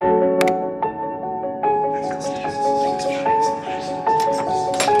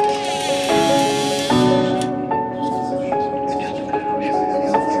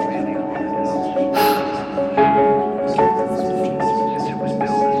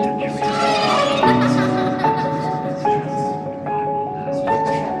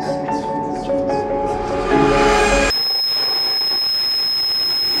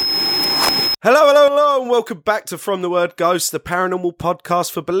welcome back to From the Word Ghost, the paranormal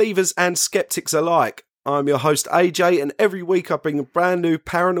podcast for believers and skeptics alike. I'm your host AJ, and every week I bring a brand new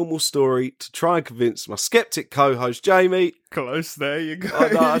paranormal story to try and convince my skeptic co-host Jamie. Close, there you go.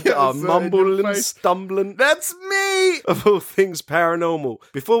 I'm mumbling, stumbling. That's me! Of all things paranormal.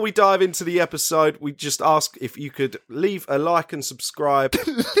 Before we dive into the episode, we just ask if you could leave a like and subscribe.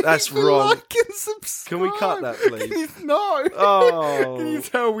 That's wrong. Like and subscribe. Can we cut that, please? No. Oh. Can you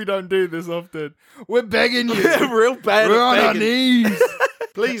tell we don't do this often? We're begging you. We're real bad We're at on our begging. knees.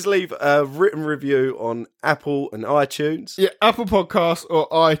 Please leave a written review on Apple and iTunes. Yeah, Apple Podcasts or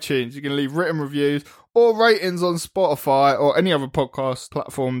iTunes. You can leave written reviews or ratings on Spotify or any other podcast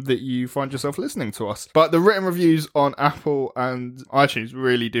platform that you find yourself listening to us. But the written reviews on Apple and iTunes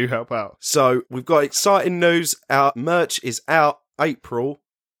really do help out. So we've got exciting news. Our merch is out April.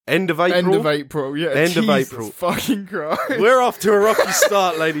 End of April? End of April, yeah. End of Jesus April. Fucking Christ. We're off to a rocky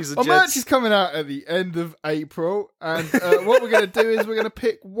start, ladies and Our gents. merch is coming out at the end of April, and what we're going to do is we're going to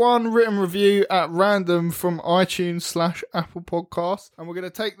pick one written review at random from iTunes/Apple Podcasts, and we're going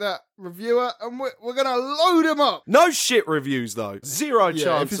to take that reviewer and we're going to load him up. No shit reviews, though. Zero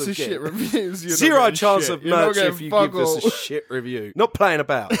chance if it's of a shit reviews, you're Zero not chance shit. of You're not merch getting if you fuck give us a all. shit review. Not playing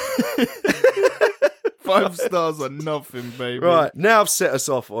about. 5 stars are nothing, baby. Right, now I've set us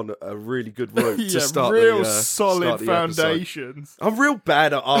off on a really good route to start real the solid start the episode. foundations. I'm real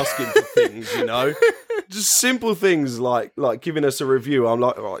bad at asking for things, you know? Just simple things like giving us a review. I'm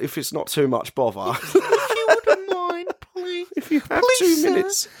like, oh, if it's not too much bother. If you wouldn't mind, please. If you have Please, 2 sir,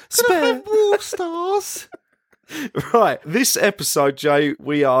 minutes Can I spare. have more stars? Right, this episode, Jay,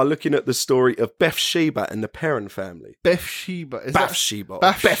 we are looking at the story of Bathsheba and the Perron family. Bathsheba. Is Bathsheba.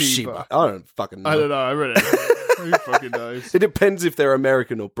 Bathsheba. I don't fucking know. I don't know. I really don't know. Who fucking knows? It depends if they're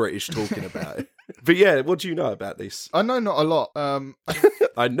American or British talking about it. But yeah, what do you know about this? I know not a lot.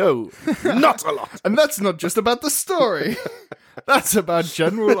 I know not a lot. And that's not just about the story. That's about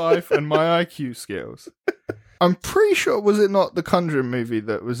general life and my IQ skills. I'm pretty sure, was it not the Conjuring movie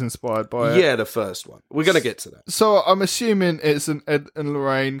that was inspired by it? Yeah, the first one. We're going to get to that. So I'm assuming it's an Ed and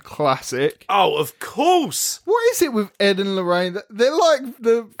Lorraine classic. Oh, of course. What is it with Ed and Lorraine? They're like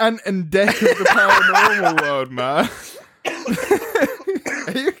the Ant and Dec of the paranormal world, man.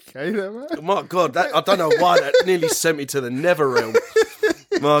 Are you okay there, man? Oh my God, I don't know why that nearly sent me to the nether realm.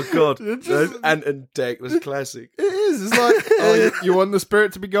 My God, Ant and Dec was classic. It is. It's like, oh, you want the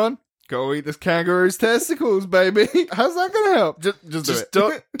spirit to be gone? Go eat this kangaroo's testicles, baby. How's that going to help? Just do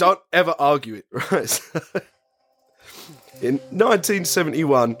it. Don't ever argue it, right? In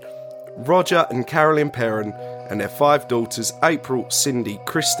 1971, Roger and Carolyn Perron and their 5 daughters, April, Cindy,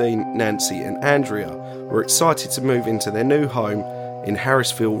 Christine, Nancy, and Andrea, were excited to move into their new home in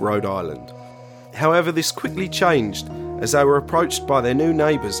Harrisville, Rhode Island. However, this quickly changed as they were approached by their new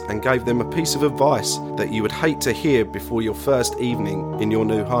neighbours and gave them a piece of advice that you would hate to hear before your first evening in your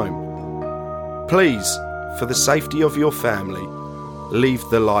new home. Please, for the safety of your family, leave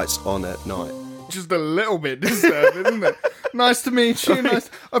the lights on at night. Just a little bit disturbing, isn't it? Nice to meet you. Nice.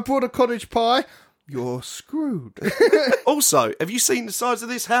 I brought a cottage pie. You're screwed. Also, have you seen the size of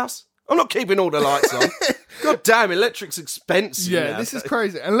this house? I'm not keeping all the lights on. God damn, electric's expensive. Yeah, this is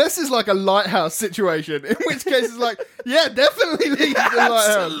crazy. Unless it's like a lighthouse situation, in which case it's like, yeah, definitely leave the lighthouse.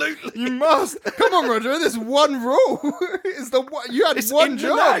 Absolutely. You must. Come on, Roger. There's one rule. You had one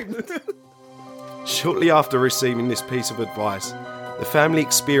job. Shortly after receiving this piece of advice, the family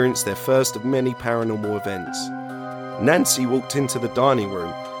experienced their first of many paranormal events. Nancy walked into the dining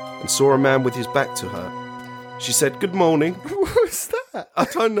room and saw a man with his back to her. She said, "Good morning." What's that? I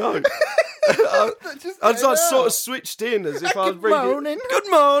don't know. I sort of switched in as if I was reading. Morning. Good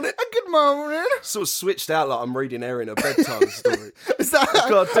morning. Good morning. Sort of switched out like I'm reading Erin a bedtime story. Is that? I've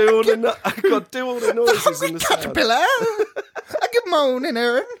got to do all the noises in the sound. Caterpillar. Good morning,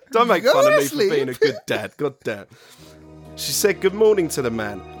 Erin. Don't make Go fun of to me for sleep. being a good dad. God damn. She said good morning to the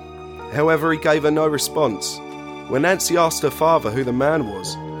man. However, he gave her no response. When Nancy asked her father who the man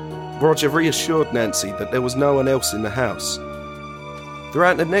was, Roger reassured Nancy that there was no one else in the house.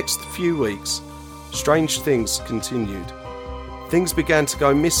 Throughout the next few weeks, strange things continued. Things began to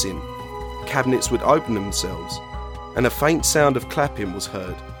go missing. Cabinets would open themselves, and a faint sound of clapping was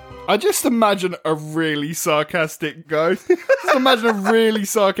heard. I just imagine a really sarcastic ghost. Just imagine a really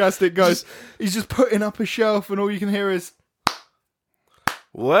sarcastic ghost. He's just putting up a shelf and all you can hear is...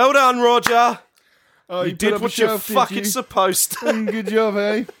 Well done, Roger. Oh, you did what you're fucking supposed to. Good job,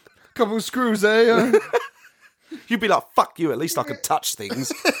 eh? Couple of screws, eh? You'd be like, fuck you, at least I can touch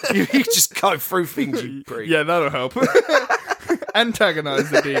things. you just go through things, you prick. Yeah, that'll help. Antagonise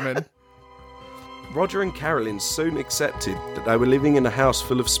the demon. Roger and Carolyn soon accepted that they were living in a house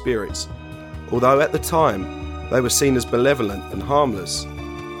full of spirits, although at the time they were seen as malevolent and harmless.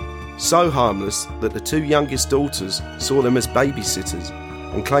 So harmless that the two youngest daughters saw them as babysitters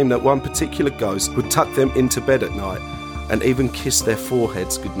and claimed that one particular ghost would tuck them into bed at night and even kiss their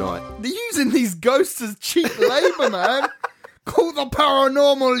foreheads goodnight. They're using these ghosts as cheap labour, man. Call the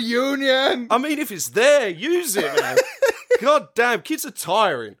paranormal union. I mean, if it's there, use it, man. God damn, kids are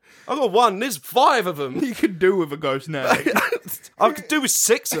tiring. I've got one, there's 5 of them. You could do with a ghost now. I could do with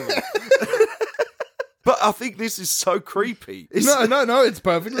 6 of them. But I think this is so creepy. No, it's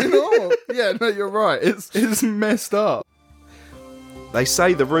perfectly normal. Yeah, no, you're right. It's messed up. They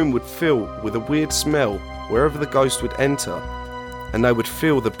say the room would fill with a weird smell wherever the ghost would enter, and they would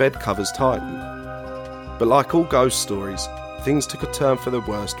feel the bed covers tighten. But like all ghost stories, things took a turn for the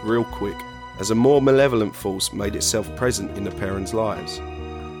worst real quick, as a more malevolent force made itself present in the Perrons' lives.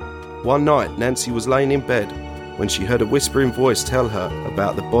 One night, Nancy was laying in bed when she heard a whispering voice tell her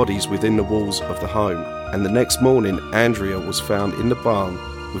about the bodies within the walls of the home, and the next morning, Andrea was found in the barn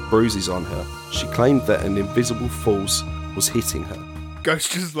with bruises on her. She claimed that an invisible force was hitting her.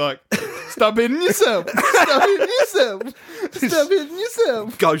 Ghost just like, stop hitting yourself. Stop hitting yourself. Stop hitting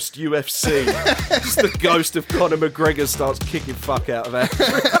yourself. Ghost UFC. Just the ghost of Conor McGregor starts kicking fuck out of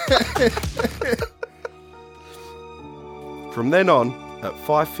Andrea. From then on, at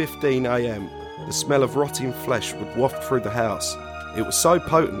 5:15 a.m, the smell of rotting flesh would waft through the house. It was so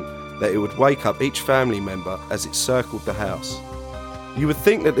potent that it would wake up each family member as it circled the house. You would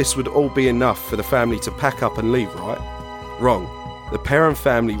think that this would all be enough for the family to pack up and leave, right? Wrong. The Perron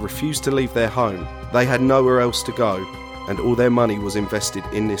family refused to leave their home. They had nowhere else to go, and all their money was invested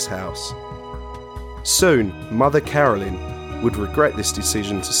in this house. Soon, Mother Carolyn would regret this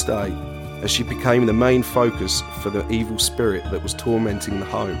decision to stay, as she became the main focus for the evil spirit that was tormenting the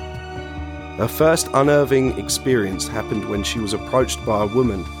home. Her first unnerving experience happened when she was approached by a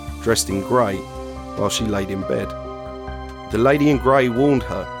woman dressed in grey while she laid in bed. The lady in grey warned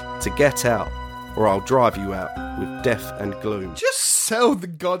her to get out, or I'll drive you out with death and gloom. Just sell the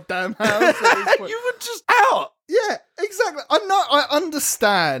goddamn house at this point. You were just out! Yeah, exactly. I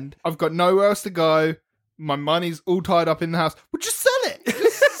understand. I've got nowhere else to go. My money's all tied up in the house. Well, just sell it.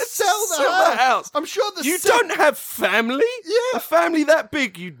 Just sell the house. I'm sure You don't have family? Yeah. A family that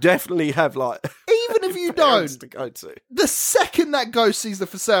big, you definitely have, like... Even if you don't, to go to. the second that ghost sees the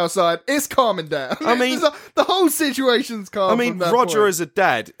for sale sign, it's calming down. I mean... the whole situation's calm. I mean, Roger as a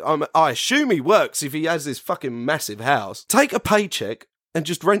dad, I assume he works if he has this fucking massive house. Take a paycheck and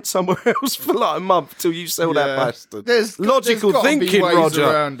just rent somewhere else for like a month till you sell that bastard. There's logical gotta thinking, be ways Roger.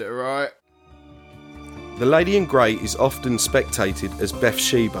 around it, right? The Lady in Grey is often spectated as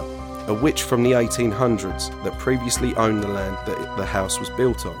Bathsheba, a witch from the 1800s that previously owned the land that the house was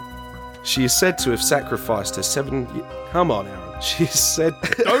built on. She is said to have sacrificed her 7... Come on, Aaron. She is said...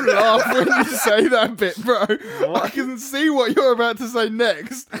 Don't laugh when you say that bit, bro. What? I can see what you're about to say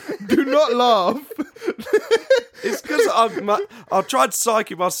next. Do not laugh. It's because I tried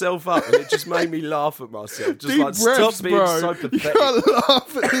psyching myself up and it just made me laugh at myself. Just Deep like, breaths, stop being bro. so You pathetic. can't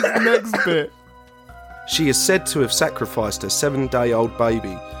laugh at this next bit. She is said to have sacrificed her 7-day-old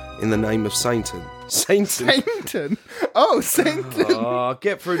baby in the name of Satan. Satan? Sainton. Oh, Sainton. Oh,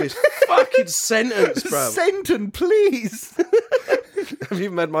 get through this fucking sentence, bro. Sainton, please. Have you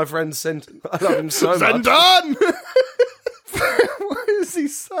met my friend Senton? I love him so much. Senton! What does he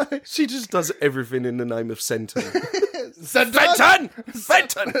say? She just does everything in the name of Senton. Senton!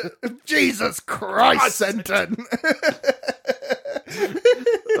 Fenton! Jesus Christ, Senton!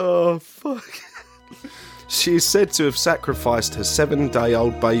 Oh, fuck. She is said to have sacrificed her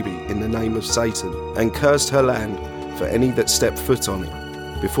 7-day-old baby in the name of Satan and cursed her land for any that stepped foot on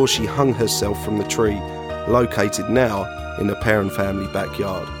it before she hung herself from the tree located now in the Perron family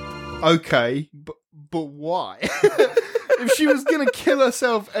backyard. Okay, but why? If she was going to kill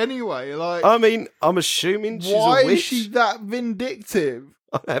herself anyway, like... I mean, I'm assuming she's why a witch. is she that vindictive?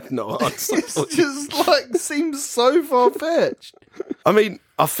 I have no answer. It's just, like, seems so far-fetched. I mean,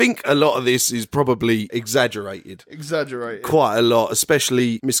 I think a lot of this is probably exaggerated. Exaggerated. Quite a lot,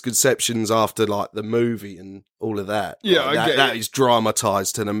 especially misconceptions after, like, the movie and all of that. Yeah, like, I get that it. is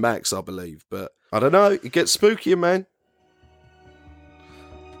dramatised to the max, I believe. But I don't know, it gets spookier, man.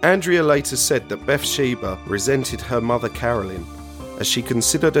 Andrea later said that Bathsheba resented her mother Carolyn, as she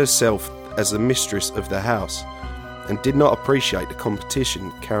considered herself as the mistress of the house and did not appreciate the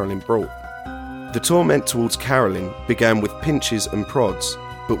competition Carolyn brought. The torment towards Carolyn began with pinches and prods,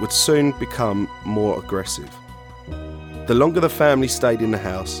 but would soon become more aggressive. The longer the family stayed in the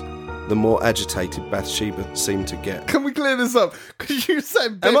house, the more agitated Bathsheba seemed to get. Can we clear this up? Because you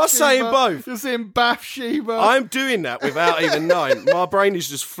said Bathsheba. Am I saying both? You're saying Bathsheba. I'm doing that without even knowing. My brain is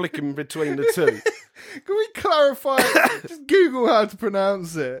just flicking between the two. Can we clarify? Just Google how to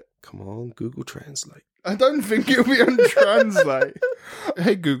pronounce it. Come on, Google Translate. I don't think it'll be on Translate.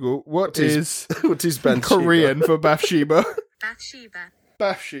 Hey Google, what is Bathsheba? Korean for Bathsheba? Bathsheba.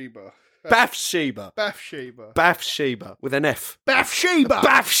 Bathsheba. Bathsheba. Bathsheba. Bathsheba with an F. Bathsheba.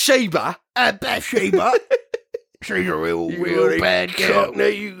 Bathsheba. Bathsheba. She's a real bad girl. Cockney,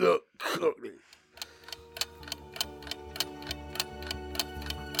 you got Cockney.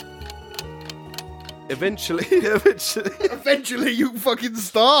 Eventually You fucking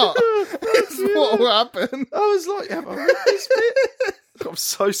start. That's what will happen. I was like, have I read this bit? I'm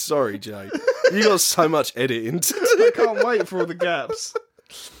so sorry, Jay. You got so much editing to do. I can't wait for all the gaps.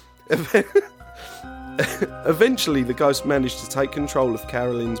 Eventually, the ghost managed to take control of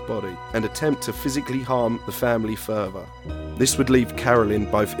Carolyn's body and attempt to physically harm the family further. This would leave Carolyn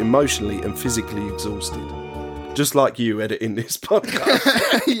both emotionally and physically exhausted. Just like you editing this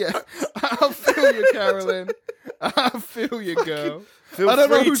podcast. Yeah, I feel you, Carolyn. I feel you, girl. Feel I don't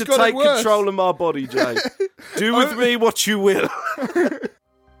know free who's to got it take worse. control of my body, Jay. Do with me what you will.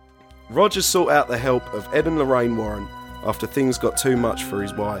 Roger sought out the help of Ed and Lorraine Warren after things got too much for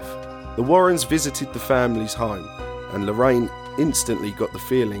his wife. The Warrens visited the family's home, and Lorraine instantly got the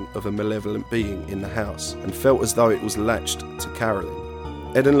feeling of a malevolent being in the house and felt as though it was latched to Carolyn.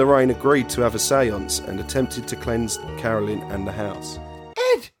 Ed and Lorraine agreed to have a seance and attempted to cleanse Carolyn and the house.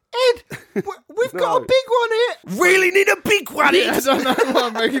 Ed, we've got a big one here. Really need a big one, I don't know why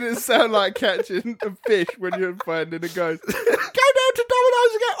I'm making it sound like catching a fish when you're finding a ghost. Go down to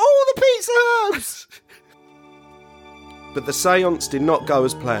Domino's and get all the pizza herbs. But the seance did not go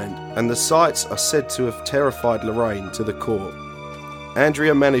as planned, and the sights are said to have terrified Lorraine to the core.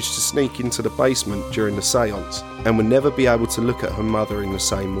 Andrea managed to sneak into the basement during the seance and would never be able to look at her mother in the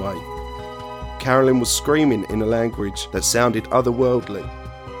same way. Carolyn was screaming in a language that sounded otherworldly.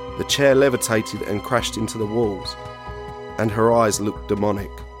 The chair levitated and crashed into the walls, and her eyes looked demonic.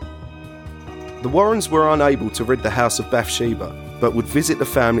 The Warrens were unable to rid the house of Bathsheba, but would visit the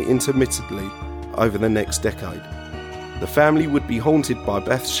family intermittently over the next decade. The family would be haunted by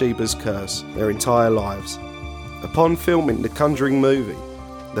Bathsheba's curse their entire lives. Upon filming the Conjuring movie,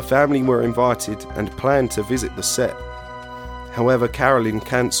 the family were invited and planned to visit the set. However, Carolyn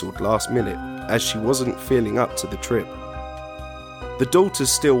cancelled last minute as she wasn't feeling up to the trip. The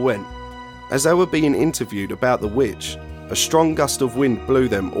daughters still went. As they were being interviewed about the witch, a strong gust of wind blew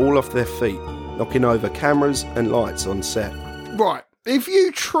them all off their feet, knocking over cameras and lights on set. Right, if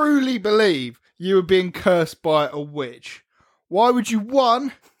you truly believe you were being cursed by a witch, why would you,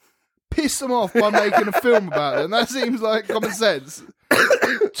 one, piss them off by making a film about them? That seems like common sense.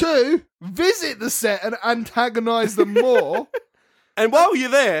 Two, visit the set and antagonise them more. And while you're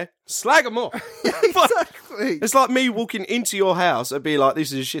there, slag them off. Exactly. It's like me walking into your house and be like,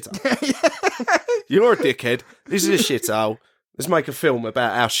 this is a shithole. You're a dickhead. This is a shithole. Let's make a film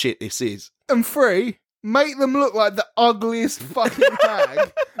about how shit this is. And three, make them look like the ugliest fucking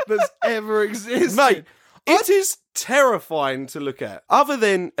hag that's ever existed. Mate, it is terrifying to look at. Other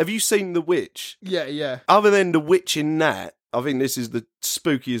than, have you seen The Witch? Yeah. Other than The Witch in that, I think this is the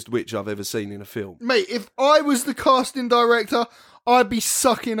spookiest witch I've ever seen in a film. Mate, if I was the casting director, I'd be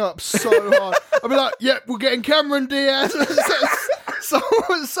sucking up so hard. I'd be like, yep, we're getting Cameron Diaz.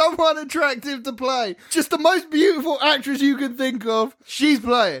 Someone attractive to play. Just the most beautiful actress you can think of. She's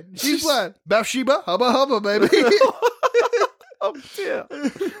playing. Bathsheba, hubba, baby. Oh dear.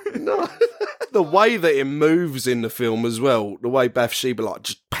 No. The way that it moves in the film as well, the way Bathsheba like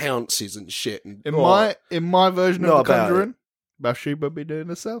just pounces and shit. And, in my version of The Conjuring, Bathsheba be doing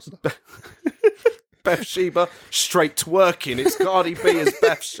the salsa. Bathsheba straight twerking. It's Cardi B as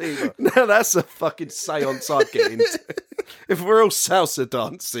Bathsheba. Now that's a fucking seance I'd get into. If we're all salsa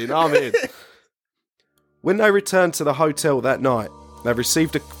dancing, I'm in. When they returned to the hotel that night, they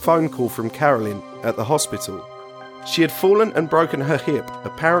received a phone call from Carolyn at the hospital. She had fallen and broken her hip,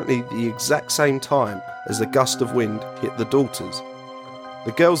 apparently the exact same time as the gust of wind hit the daughters.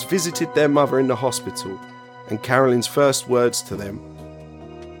 The girls visited their mother in the hospital, and Carolyn's first words to them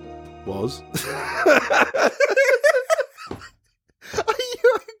was... Are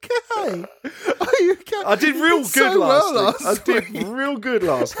you okay? I did real good last week. I did week. real good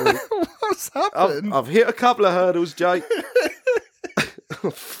last week. What's happened? I've hit a couple of hurdles, Jake.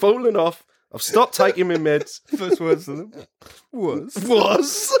 I've fallen off. I've stopped taking my meds. First words to them was.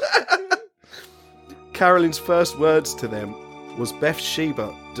 Carolyn's first words to them was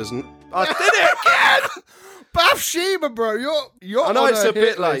Bathsheba doesn't... I did it again! Bathsheba, bro. You're I know on it's a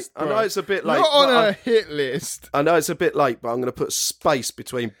bit late. I know it's a bit late. You're on a hit list. I know it's a bit late, but I'm going to put space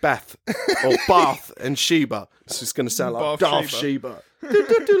between Bath or Bath and Sheba. It's just going to sound like Darth Sheba.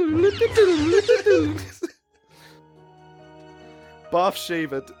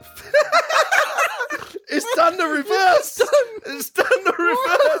 Bathsheba. It's done the reverse. It's done the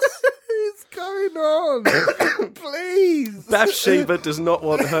reverse. What's going on? Please. Bathsheba does not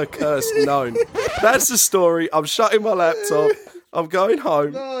want her curse known. That's the story. I'm shutting my laptop. I'm going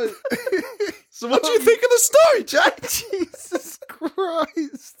home. No. So what do you think of the story, Jack? Jesus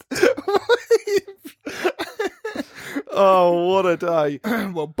Christ. Oh, what a day.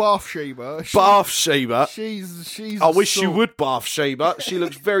 Well, Bathsheba. Bathsheba. She's I wish you would, Bathsheba. She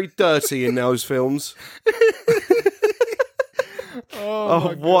looks very dirty in those films.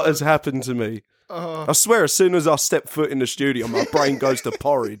 Oh, what has happened to me? I swear, as soon as I step foot in the studio, my brain goes to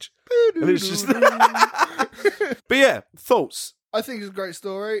porridge. And it's just... But yeah, thoughts? I think it's a great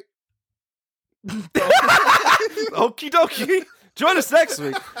story. Okie dokie. Join us next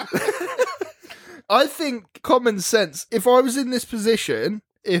week. I think common sense. If I was in this position,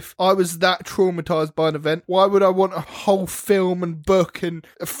 if I was that traumatized by an event, why would I want a whole film and book and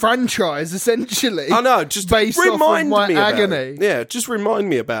a franchise, essentially? I know, just based remind off of my me about agony. It. Yeah, just remind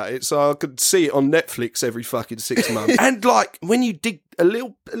me about it so I could see it on Netflix every fucking 6 months. And like, when you dig a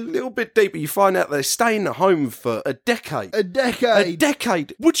little bit deeper, you find out they stay in the home for a decade. A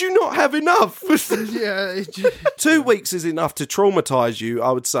decade. Would you not have enough? Yeah. 2 weeks is enough to traumatise you,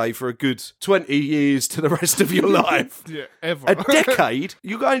 I would say, for a good 20 years to the rest of your life. Yeah, ever. A decade?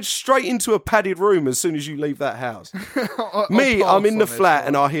 You're going straight into a padded room as soon as you leave that house. I'm in the flat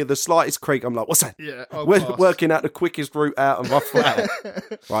and I hear the slightest creak. I'm like, what's that? Yeah, We're working out the quickest route out of my flat.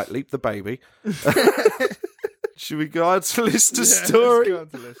 Right, leap the baby. Should we go on to listener story?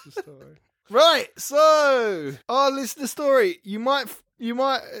 Let's go on to listener story. Right, so our listener story. You might. You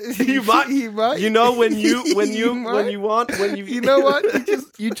know when you know what?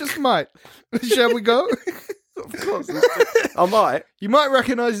 You just might. Shall we go? Of course. I might. You might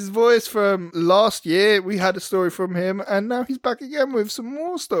recognise his voice from last year. We had a story from him, and now he's back again with some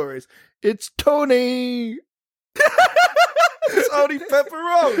more stories. It's Tony. Tony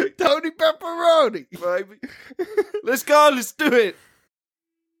Pepperoni. Tony Pepperoni, baby. Let's go. Let's do it.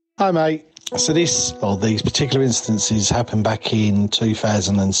 Hi, mate. So these particular instances happened back in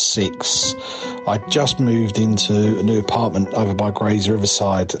 2006. I just moved into a new apartment over by Grays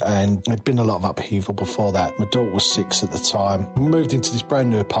Riverside, and there'd been a lot of upheaval before that. My daughter was 6 at the time. We moved into this brand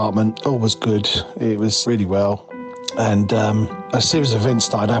new apartment. All was good. It was really well. And a series of events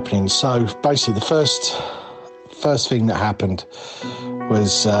started happening. So basically the first thing that happened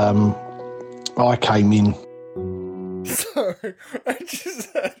was I came in. Sorry, I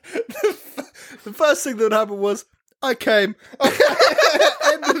just said the first thing that happened was I came.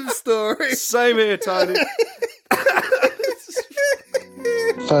 End of the story. Same here, Tony.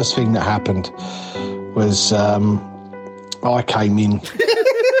 First thing that happened was I came in.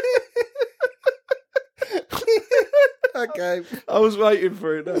 Okay. I was waiting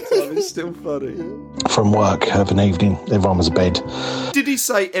for it that time. It's still funny. From work of an evening, everyone was abed. Did he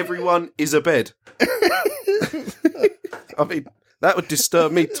say everyone is abed? I mean, that would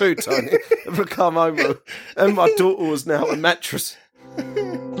disturb me too, Tony. If I come home and my daughter was now a mattress.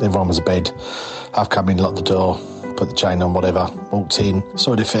 Everyone was abed. I've come in, locked the door, put the chain on, whatever, walked in,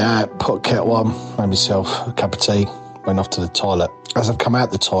 sorted it out, put a kettle on, made myself a cup of tea, went off to the toilet. As I've come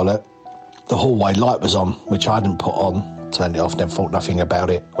out the toilet, the hallway light was on, which I hadn't put on, turned it off, never thought nothing about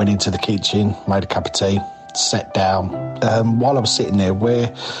it. Went into the kitchen, made a cup of tea, sat down. While I was sitting there, where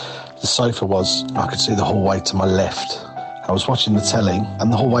the sofa was, I could see the hallway to my left. I was watching the telly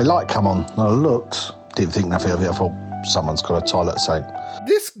and the hallway light come on. And I looked, didn't think nothing of it. I thought, someone's got a toilet soap.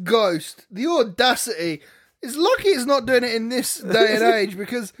 This ghost, the audacity. It's lucky it's not doing it in this day and age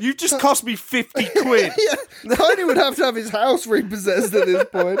because... You just cost me 50 quid. Yeah, Tony would have to have his house repossessed at this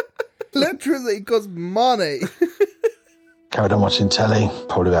point. Electricity costs money. Carried on watching telly.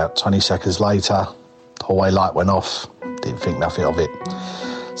 Probably about 20 seconds later, the hallway light went off. Didn't think nothing of it.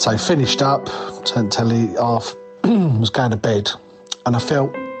 So finished up, turned telly off, was going to bed, and I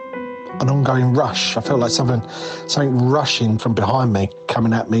felt an ongoing rush. I felt like something rushing from behind me,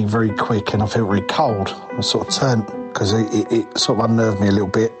 coming at me very quick, and I felt really cold. I sort of turned because it sort of unnerved me a little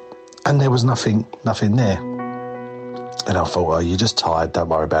bit, and there was nothing there. And I thought, well, you're just tired, don't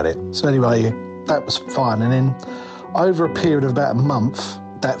worry about it. So anyway, that was fine. And then over a period of about a month,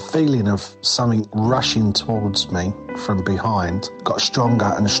 that feeling of something rushing towards me from behind got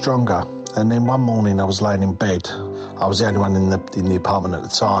stronger and stronger. And then one morning I was laying in bed. I was the only one in the apartment at the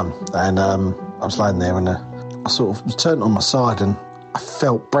time. And I was laying there and I sort of turned on my side and I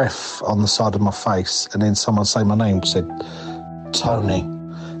felt breath on the side of my face, and then someone say my name, said, Tony.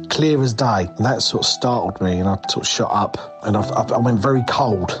 Clear as day. And that sort of startled me, and I sort of shot up, and I went very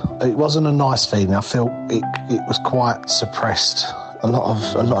cold. It wasn't a nice feeling. I felt it was quite suppressed. A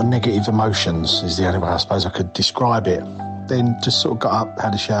lot of negative emotions is the only way I suppose I could describe it. Then just sort of got up,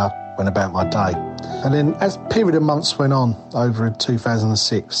 had a shower, went about my day. And then as period of months went on, over in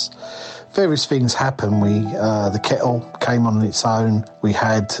 2006, various things happened. The kettle came on its own. We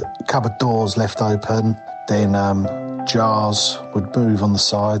had cupboard doors left open. Then jars would move on the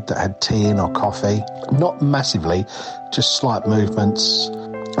side that had tea in or coffee. Not massively, just slight movements.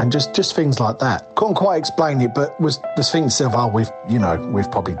 And just things like that. Couldn't quite explain it, but was thinking to myself,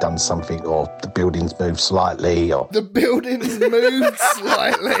 we've probably done something, or the building's moved slightly, or... The building's moved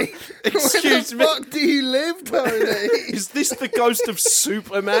slightly? Excuse me? Where the fuck do you live, Tony? Is this the ghost of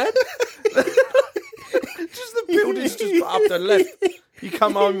Superman? Just the building's just up the left. You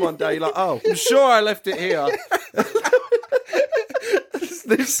come home one day, you're like, oh, I'm sure I left it here.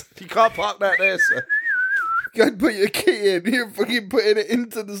 You can't park that there, sir. Go and put your key in. You're fucking putting it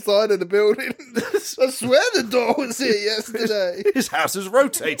into the side of the building. I swear the door was here yesterday. His house has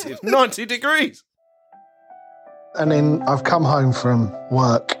rotated 90 degrees. And then I've come home from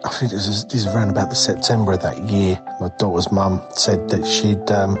work. I think this is around about the September of that year. My daughter's mum said that she'd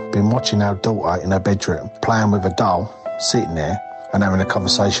been watching our daughter in her bedroom, playing with a doll, sitting there and having a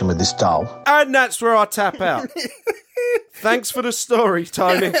conversation with this doll. And that's where I tap out. Thanks for the story,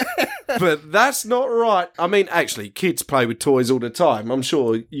 Tony. But that's not right. I mean, actually, kids play with toys all the time. I'm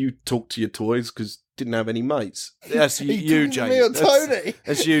sure you talk to your toys because didn't have any mates. That's you, Jamie. Me or Tony?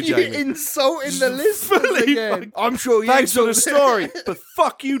 That's you, Jamie. You're insulting the listeners again. I'm sure you. Thanks for the story, but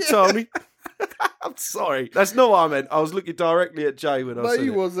fuck you, Tony. I'm sorry. That's not what I meant. I was looking directly at Jay when I said it. No, he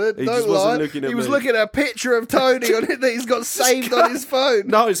wasn't. He Don't just lie. wasn't looking at me. He was looking at a picture of Tony on it that he's got saved on his phone.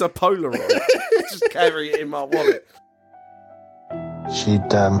 No, it's a Polaroid. Just carry it in my wallet. She'd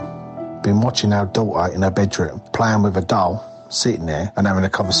been watching our daughter in her bedroom, playing with a doll, sitting there and having a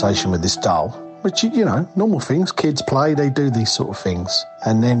conversation with this doll, which, normal things. Kids play, they do these sort of things.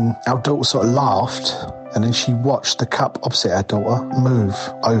 And then our daughter sort of laughed, and then she watched the cup opposite our daughter move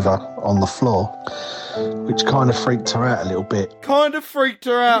over on the floor, which kind of freaked her out a little bit. Kind of freaked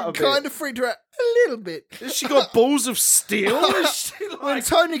her out a bit. Kind of freaked her out a little bit. Has she got balls of steel? When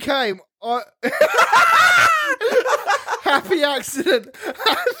Tony came, happy accident.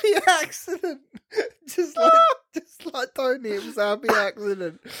 Just like Tony, it was a happy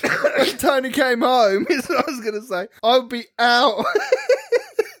accident. When Tony came home, is what I was going to say. I would be out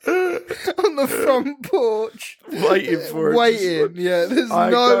on the front porch. Waiting for it. Waiting, yeah. There's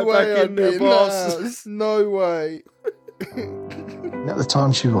no way I'd be in the house. There's no way. At the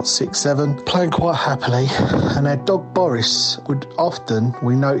time, she was, 6, 7, playing quite happily. And our dog Boris would often,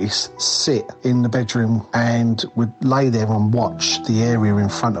 we noticed, sit in the bedroom and would lay there and watch the area in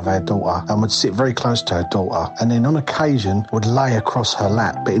front of our daughter and would sit very close to her daughter. And then on occasion would lay across her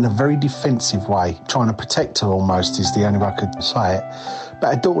lap, but in a very defensive way, trying to protect her almost is the only way I could say it.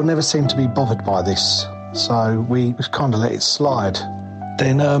 But our daughter never seemed to be bothered by this. So we kind of let it slide.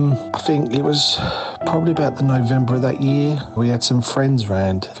 Then I think it was probably about the November of that year, we had some friends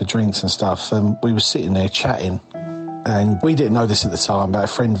round for drinks and stuff, and we were sitting there chatting. And we didn't know this at the time, but our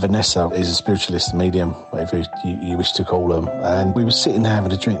friend Vanessa is a spiritualist, medium, whatever you wish to call them. And we were sitting there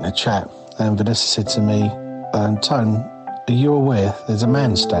having a drink and a chat, and Vanessa said to me, Tone, are you aware there's a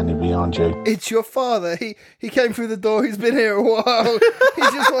man standing behind you? It's your father. He came through the door. He's been here a while. He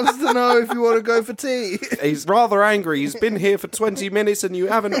just wants to know if you want to go for tea. He's rather angry. He's been here for 20 minutes and you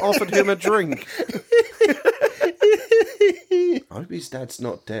haven't offered him a drink. I hope his dad's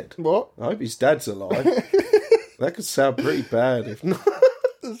not dead. What? I hope his dad's alive. That could sound pretty bad if not.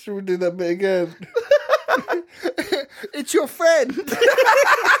 Should we do that bit again? It's your friend.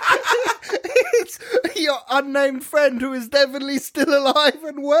 It's your unnamed friend who is definitely still alive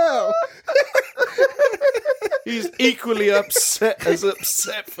and well. He's equally upset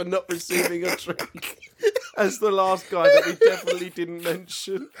for not receiving a drink as the last guy that we definitely didn't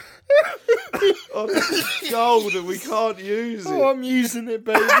mention. Oh, this is gold and we can't use it. Oh, I'm using it,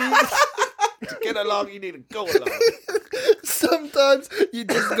 baby. To get along, you need to go along. Sometimes you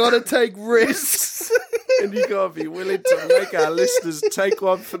just gotta take risks. And you gotta be willing to make our listeners take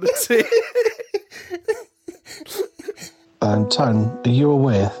one for the team. Tone, are you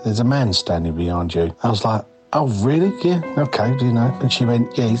aware there's a man standing behind you? I was like, oh, really? Yeah, okay, do you know? And she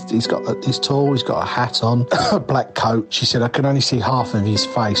went, yeah, he's tall, he's got a hat on, a black coat. She said, I can only see half of his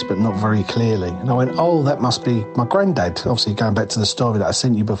face, but not very clearly. And I went, oh, that must be my granddad. Obviously, going back to the story that I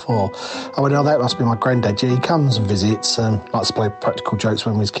sent you before. I went, oh, that must be my granddad. Yeah, he comes and visits and likes to play practical jokes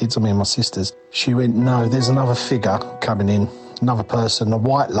when we was kids, me and my sisters. She went, no, there's another figure coming in, another person, a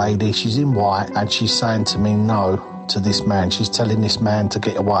white lady. She's in white, and she's saying to me no to this man. She's telling this man to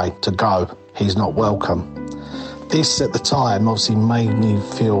get away, to go. He's not welcome. This, at the time, obviously made me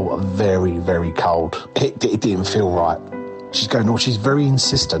feel very, very cold. It didn't feel right. She's going, oh, she's very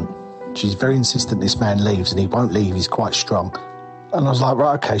insistent. She's very insistent this man leaves, and he won't leave. He's quite strong. And I was like,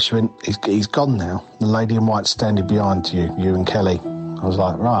 right, okay. She went, he's gone now. The lady in white standing behind you and Kelly. I was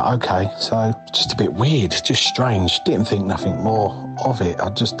like, right, okay. So just a bit weird, just strange. Didn't think nothing more of it. I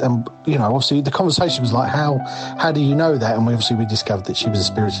just, obviously the conversation was like, how do you know that? And we discovered that she was a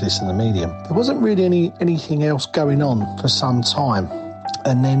spiritualist and a medium. There wasn't really anything else going on for some time.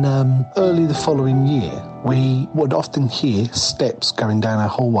 And then early the following year, we would often hear steps going down our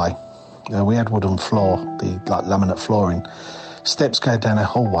hallway. We had wooden floor, the laminate flooring. Steps go down our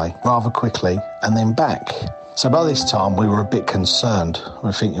hallway rather quickly and then back. So by this time, we were a bit concerned. We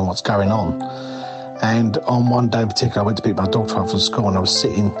were thinking, what's going on? And on one day in particular, I went to pick my daughter up from school, and I was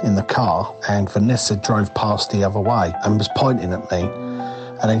sitting in the car, and Vanessa drove past the other way and was pointing at me.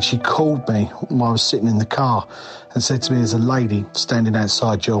 And then she called me while I was sitting in the car and said to me, there's a lady standing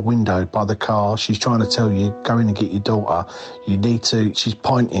outside your window by the car. She's trying to tell you, go in and get your daughter. You need to, she's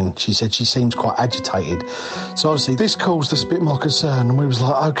pointing. She said she seems quite agitated. So obviously this caused us a bit more concern, and we was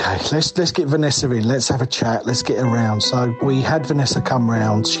like, okay, let's get Vanessa in. Let's have a chat. Let's get her round. So we had Vanessa come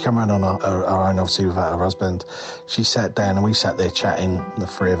round. She came round on her own, obviously, without her husband. She sat down and we sat there chatting, the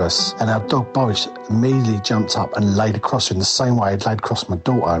three of us. And our dog Boris immediately jumped up and laid across her in the same way I'd laid across my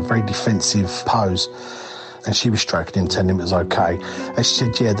daughter, a very defensive pose. And she was stroking him, telling him it was okay. And she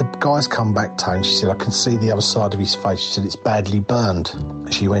said, yeah, the guy's come back, Tone. She said, I can see the other side of his face. She said, it's badly burned.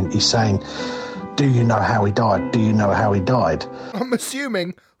 She went, he's saying, do you know how he died? Do you know how he died? I'm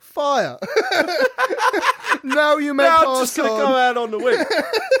assuming fire. Now you may I'm pass just going to go out on the whim.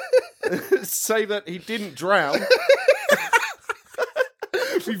 Say that he didn't drown.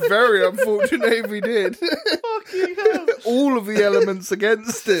 It'd be very unfortunate if he did. Fucking hell. All of the elements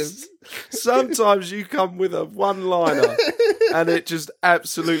against him. Sometimes you come with a one-liner and it just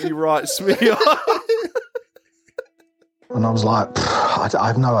absolutely writes me off. And I was like, I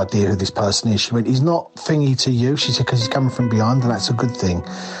have no idea who this person is. She went, he's not thingy to you. She said, because he's coming from behind, and that's a good thing.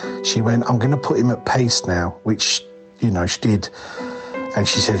 She went, I'm going to put him at peace now, which, she did. And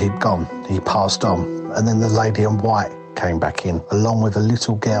she said he'd gone. He passed on. And then the lady in white came back in, along with a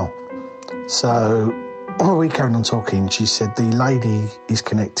little girl. So we carried on talking. She said the lady is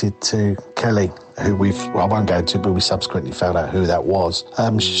connected to Kelly, who I won't go into, but we subsequently found out who that was.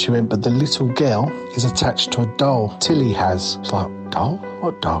 She went, but the little girl is attached to a doll Tilly has. It's like, doll?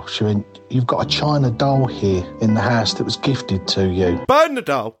 What doll? She went, you've got a China doll here in the house that was gifted to you. Burn the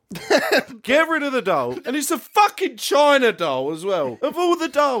doll. Get rid of the doll. And it's a fucking China doll as well. Of all the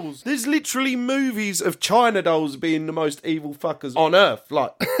dolls. There's literally movies of China dolls being the most evil fuckers on earth.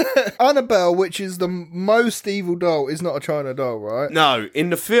 Like Annabelle, which is the most evil doll, is not a China doll, right? No,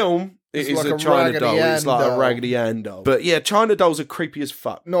 in the film, it is like a China doll. It's like a Raggedy Ann doll. But yeah, China dolls are creepy as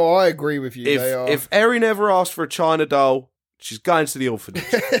fuck. No, I agree with you. They are. If Erin ever asked for a China doll, she's going to the orphanage.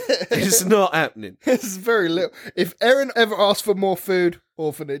 It's not happening. It's very little. If Erin ever asked for more food,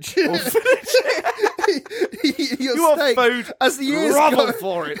 orphanage. You want food? As the years grovel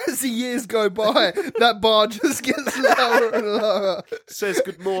for it. As the years go by, that bar just gets lower and lower. Says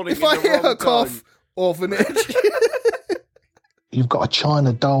good morning. If I hear her cough, orphanage. You've got a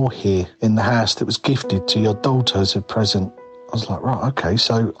China doll here in the house that was gifted to your daughter as a present. I was like, right, okay.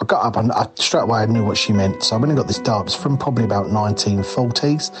 So I got up and straight away I knew what she meant. So I went and got this doll. It was from probably about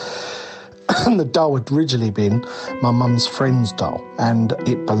 1940s. And the doll had originally been my mum's friend's doll. And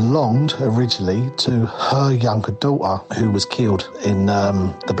it belonged originally to her younger daughter who was killed in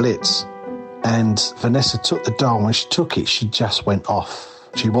the Blitz. And Vanessa took the doll. When she took it, she just went off.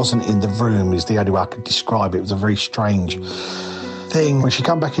 She wasn't in the room, is the only way I could describe it. It was a very strange thing. When she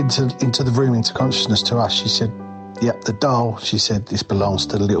came back into the room, into consciousness to us, she said, yep, the doll, she said, this belongs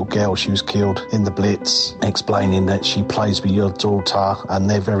to the little girl. She was killed in the Blitz, explaining that she plays with your daughter and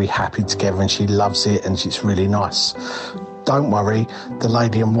they're very happy together and she loves it and it's really nice. don't worry, the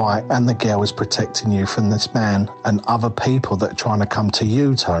lady in white and the girl is protecting you from this man and other people that are trying to come to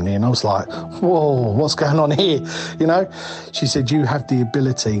you, Tony. And I was like, whoa, what's going on here? You know, she said, you have the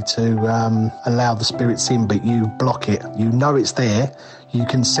ability to allow the spirits in, but you block it. You know it's there, you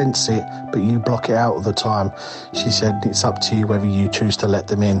can sense it, but you block it out all the time. She said, it's up to you whether you choose to let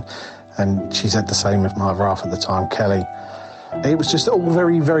them in. And she said the same with my other half at the time, Kelly. It was just all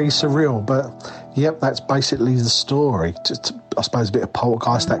very, very surreal, but yep, that's basically the story. Just, I suppose, a bit of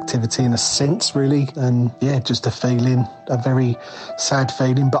poltergeist activity in a sense, really, and yeah, just a feeling, a very sad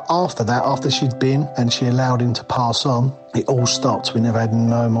feeling. But after that, after she'd been and she allowed him to pass on, it all stopped. We never had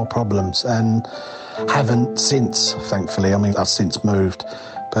no more problems and haven't since, thankfully. I mean, I've since moved,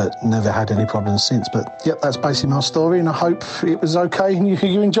 but never had any problems since. But yep, that's basically my story, and I hope it was okay and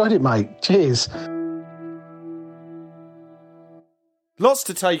you enjoyed it, mate. Cheers. Lots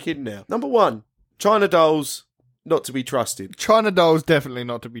to take in now. Number 1, China dolls, not to be trusted. China dolls, definitely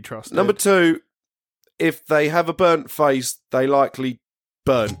not to be trusted. Number 2, if they have a burnt face, they likely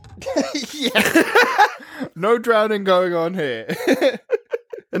burn. Yeah. No drowning going on here.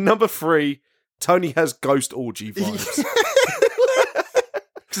 And number 3, Tony has ghost orgy vibes.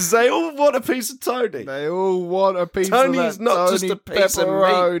 Because they all want a piece of Tony. They all want a piece Tony of that is not Tony just a piece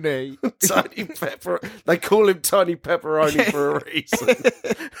pepperoni. of meat. Tony Pepper. They call him Tony Pepperoni for a reason.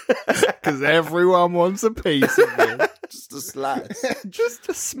 Because everyone wants a piece of him. Just a slice. Just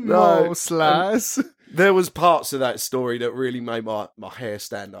a small slice. There was parts of that story that really made my hair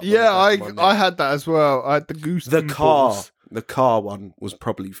stand up. Yeah, I had that as well. I had the goose. The car one was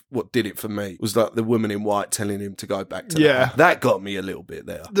probably what did it for me. Was like the woman in white telling him to go back to that got me a little bit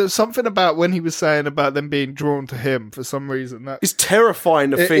there. There's something about when he was saying about them being drawn to him for some reason. It's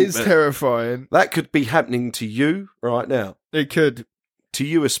terrifying to think. It is terrifying. That could be happening to you right now. It could. To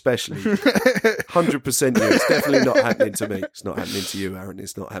you especially. 100% you. It's definitely not happening to me. It's not happening to you, Aaron.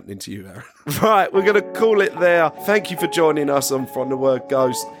 It's not happening to you, Aaron. Right, we're going to call it there. Thank you for joining us on From the Word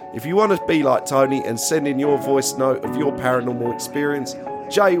Ghost. If you want to be like Tony and send in your voice note of your paranormal experience,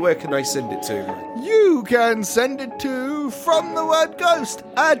 Jay, where can they send it to, mate? You can send it to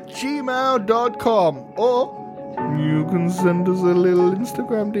fromthewordghost@gmail.com, or you can send us a little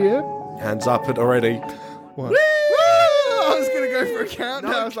Instagram DM. Hands up and already. One. I was going to go for a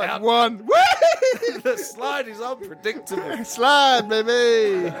countdown. I was like, 1. The slide is unpredictable. Slide,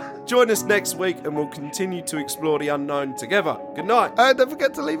 baby. Join us next week and we'll continue to explore the unknown together. Good night. Don't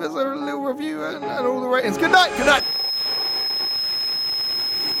forget to leave us a little review and all the ratings. Good night. Good night.